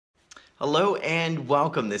Hello and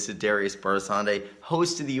welcome. This is Darius Barsande,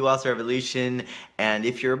 host of the U.S. Revolution. And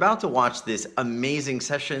if you're about to watch this amazing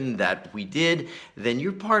session that we did, then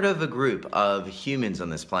you're part of a group of humans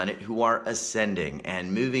on this planet who are ascending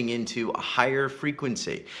and moving into a higher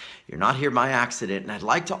frequency. You're not here by accident, and I'd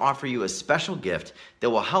like to offer you a special gift that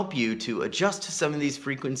will help you to adjust to some of these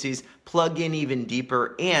frequencies, plug in even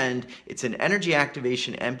deeper, and it's an energy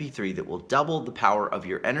activation MP3 that will double the power of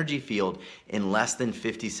your energy field in less than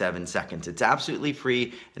 57 seconds. It's absolutely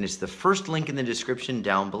free, and it's the first link in the description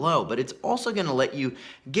down below, but it's also going to let you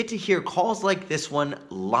get to hear calls like this one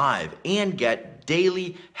live and get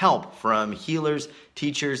daily help from healers,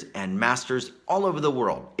 teachers, and masters all over the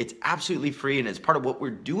world. It's absolutely free, and it's part of what we're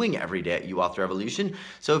doing every day at U-Auth Revolution.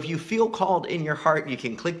 So if you feel called in your heart, you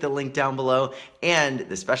can click the link down below, and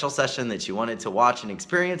the special session that you wanted to watch and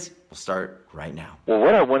experience will start right now. Well,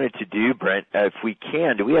 what I wanted to do, Brent, if we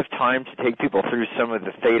can, do we have time to take people through some of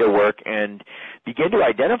the Theta work and begin to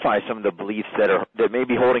identify some of the beliefs that may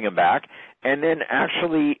be holding them back, and then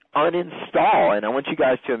actually uninstall? And I want you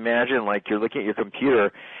guys to imagine like you're looking at your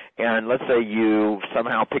computer, and let's say you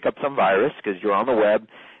somehow pick up some virus because you're on the web,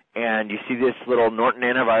 and you see this little Norton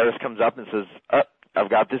antivirus comes up and says, oh, I've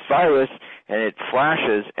got this virus, and it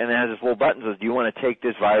flashes, and it has this little button that says, do you want to take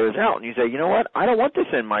this virus out? And you say, you know what, I don't want this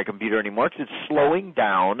in my computer anymore because it's slowing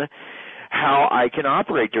down how I can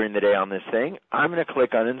operate during the day on this thing. I'm going to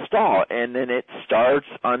click uninstall, and then it starts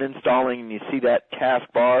uninstalling, and you see that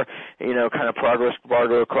taskbar, kind of progress bar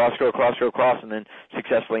go across, and then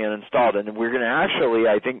successfully uninstalled. And we're going to actually,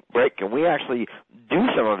 I think, Brett, can we actually do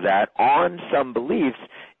some of that on some beliefs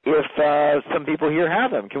if some people here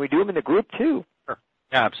have them? Can we do them in the group too? Sure.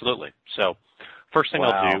 Yeah, absolutely. So first thing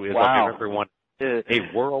I'll do is I'll give everyone a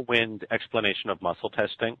whirlwind explanation of muscle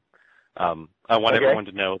testing. I want everyone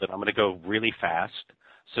to know that I'm going to go really fast.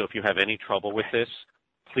 So if you have any trouble with this,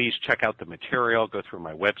 please check out the material, go through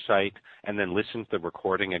my website, and then listen to the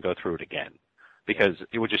recording and go through it again. Because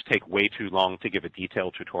it would just take way too long to give a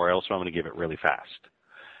detailed tutorial, so I'm going to give it really fast.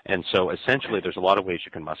 And so essentially there's a lot of ways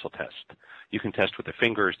you can muscle test. You can test with the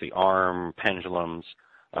fingers, the arm, pendulums,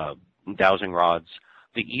 dowsing rods.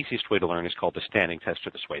 The easiest way to learn is called the standing test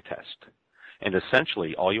or the sway test. And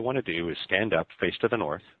essentially all you want to do is stand up, face to the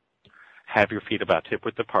north, have your feet about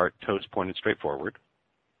hip-width apart, toes pointed straight forward.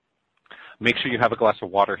 Make sure you have a glass of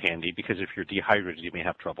water handy because if you're dehydrated, you may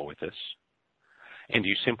have trouble with this. And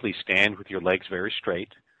you simply stand with your legs very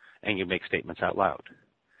straight and you make statements out loud.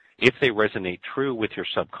 If they resonate true with your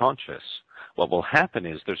subconscious, what will happen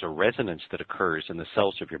is there's a resonance that occurs in the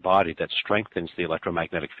cells of your body that strengthens the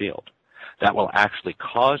electromagnetic field. That will actually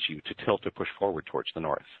cause you to tilt or push forward towards the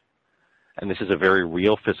north. And this is a very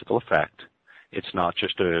real physical effect. It's not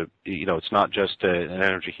just an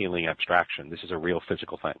energy healing abstraction. This is a real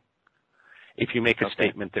physical thing. If you make a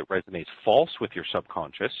statement that resonates false with your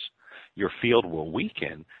subconscious, your field will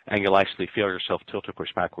weaken and you'll actually feel yourself tilt or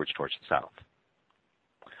push backwards towards the south,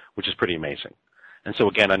 which is pretty amazing. And so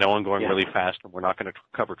again, I know I'm going really fast and we're not going to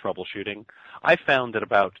cover troubleshooting. I found that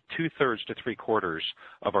about 2/3 to 3/4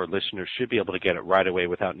 of our listeners should be able to get it right away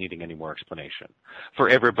without needing any more explanation. For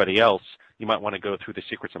everybody else, you might want to go through the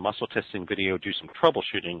Secrets of Muscle Testing video, do some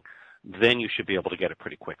troubleshooting, then you should be able to get it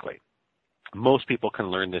pretty quickly. Most people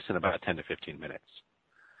can learn this in about 10 to 15 minutes.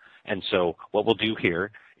 And so what we'll do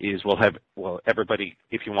here is everybody,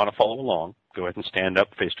 if you want to follow along, go ahead and stand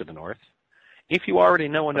up, face to the north. If you already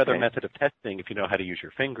know another method of testing, if you know how to use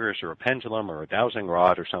your fingers or a pendulum or a dowsing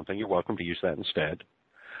rod or something, you're welcome to use that instead.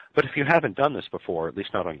 But if you haven't done this before, at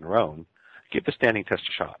least not on your own, give the standing test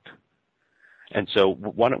a shot. And so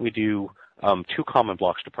why don't we do 2 common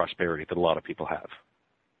blocks to prosperity that a lot of people have.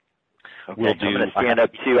 Okay, I'm going to stand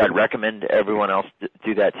up too. I'd recommend everyone else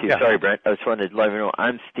do that too. Yeah. Sorry, Brent. I just wanted to let you know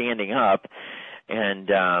I'm standing up. And,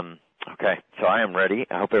 so I am ready.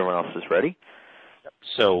 I hope everyone else is ready.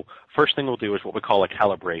 So first thing we'll do is what we call a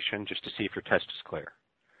calibration, just to see if your test is clear.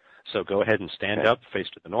 So go ahead and stand up, face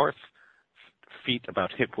to the north, feet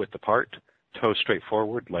about hip-width apart, toes straight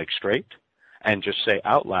forward, legs straight, and just say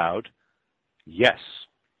out loud, yes.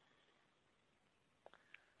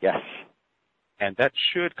 Yes. And that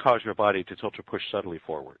should cause your body to tilt or push subtly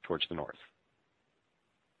forward towards the north.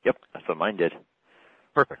 Yep, that's what mine did.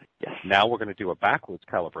 Perfect. Yes. Now we're going to do a backwards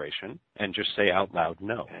calibration and just say out loud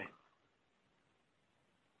no. Okay.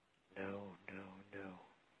 No.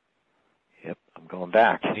 Yep, I'm going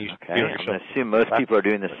back. Okay, I'm going to assume most people are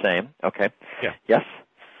doing the same. Okay. Yeah. Yes.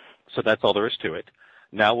 So that's all there is to it.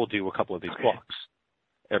 Now we'll do a couple of these blocks.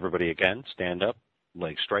 Everybody again, stand up,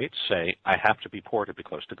 legs straight, say, I have to be poor to be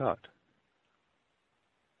close to God.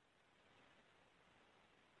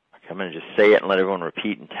 I'm going to just say it and let everyone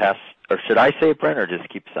repeat and test. Or should I say it, Brent, or just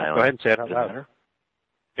keep silent? Go ahead and say it out Does it loud. matter?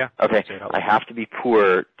 Yeah. Okay. I have to be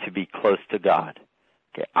poor to be close to God.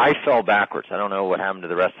 Okay. I fell backwards. I don't know what happened to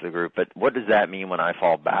the rest of the group, but what does that mean when I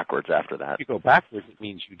fall backwards after that? If you go backwards, it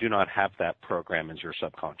means you do not have that program as your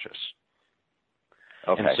subconscious.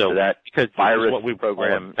 Okay. And so that virus what we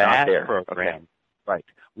program call a bad not there. program, okay. Right?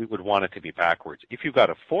 We would want it to be backwards. If you've got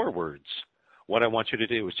a forwards, what I want you to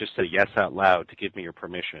do is just say yes out loud to give me your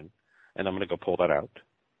permission, and I'm going to go pull that out.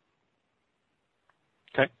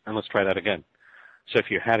 Okay, and let's try that again. So if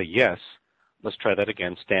you had a yes, let's try that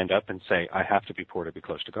again. Stand up and say, I have to be poor to be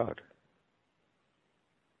close to God.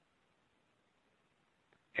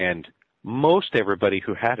 And most everybody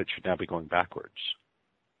who had it should now be going backwards.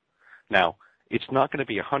 Now, it's not going to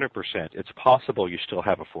be 100%. It's possible you still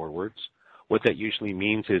have a forwards. What that usually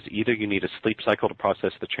means is either you need a sleep cycle to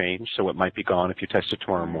process the change, so it might be gone if you test it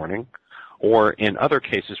tomorrow morning, or in other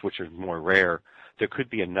cases, which are more rare, there could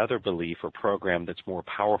be another belief or program that's more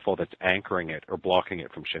powerful that's anchoring it or blocking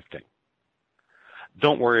it from shifting.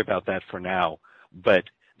 Don't worry about that for now, but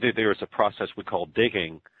there is a process we call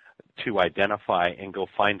digging to identify and go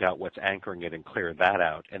find out what's anchoring it and clear that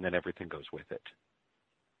out, and then everything goes with it.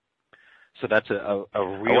 So that's a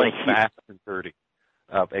real fast and dirty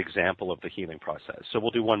example of the healing process. So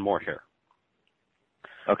we'll do one more here.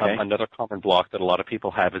 Okay. Another common block that a lot of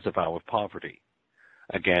people have is a vow of poverty.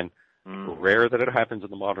 Again, rare that it happens in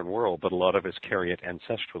the modern world, but a lot of us carry it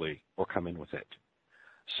ancestrally or come in with it.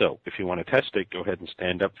 So if you want to test it, go ahead and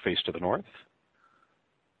stand up, face to the north,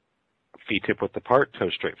 feet hip width apart,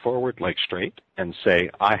 toes straight forward, legs straight, and say,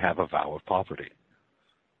 I have a vow of poverty.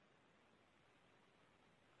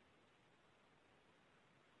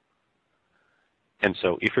 And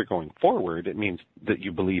so if you're going forward, it means that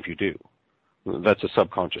you believe you do. That's a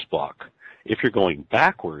subconscious block. If you're going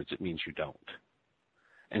backwards, it means you don't.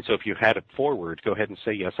 And so if you had it forward, go ahead and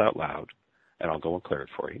say yes out loud, and I'll go and clear it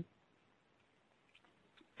for you.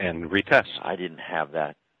 And retest. I didn't have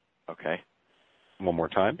that. Okay. One more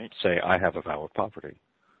time. Say, I have a vow of poverty.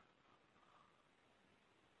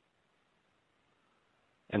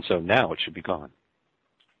 And so now it should be gone.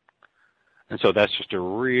 And so that's just a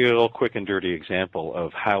real quick and dirty example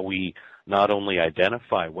of how we not only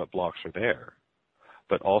identify what blocks are there,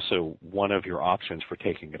 but also one of your options for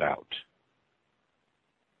taking it out.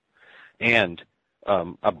 And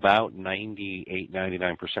about 98,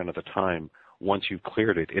 99% of the time, once you've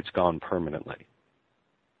cleared it, it's gone permanently.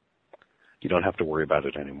 You don't have to worry about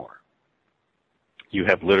it anymore. You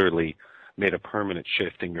have literally made a permanent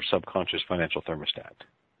shift in your subconscious financial thermostat.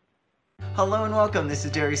 Hello and welcome. This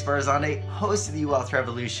is Darius Barzande, host of the Wealth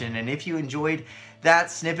Revolution. And if you enjoyed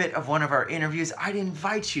that snippet of one of our interviews, I'd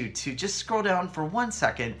invite you to just scroll down for 1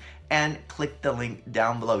 second and click the link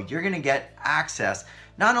down below. You're going to get access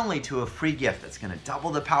not only to a free gift that's going to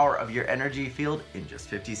double the power of your energy field in just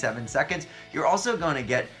 57 seconds, you're also going to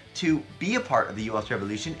get to be a part of the Wealth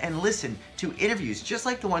Revolution and listen to interviews just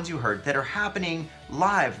like the ones you heard that are happening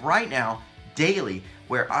live right now, daily,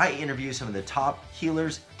 where I interview some of the top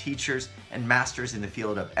healers, teachers, and masters in the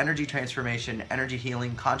field of energy transformation, energy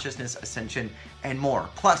healing, consciousness ascension, and more.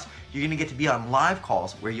 Plus, you're gonna get to be on live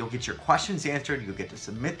calls where you'll get your questions answered, you'll get to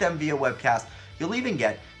submit them via webcast, you'll even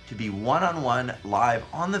get to be one-on-one live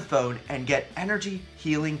on the phone and get energy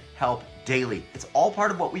healing help daily. It's all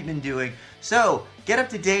part of what we've been doing. So get up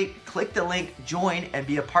to date, click the link, join, and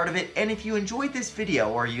be a part of it. And if you enjoyed this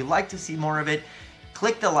video or you'd like to see more of it,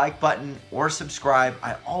 click the like button or subscribe.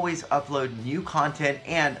 I always upload new content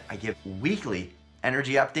and I give weekly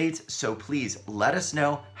energy updates. So please let us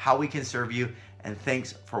know how we can serve you. And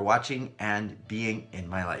thanks for watching and being in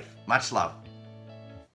my life. Much love.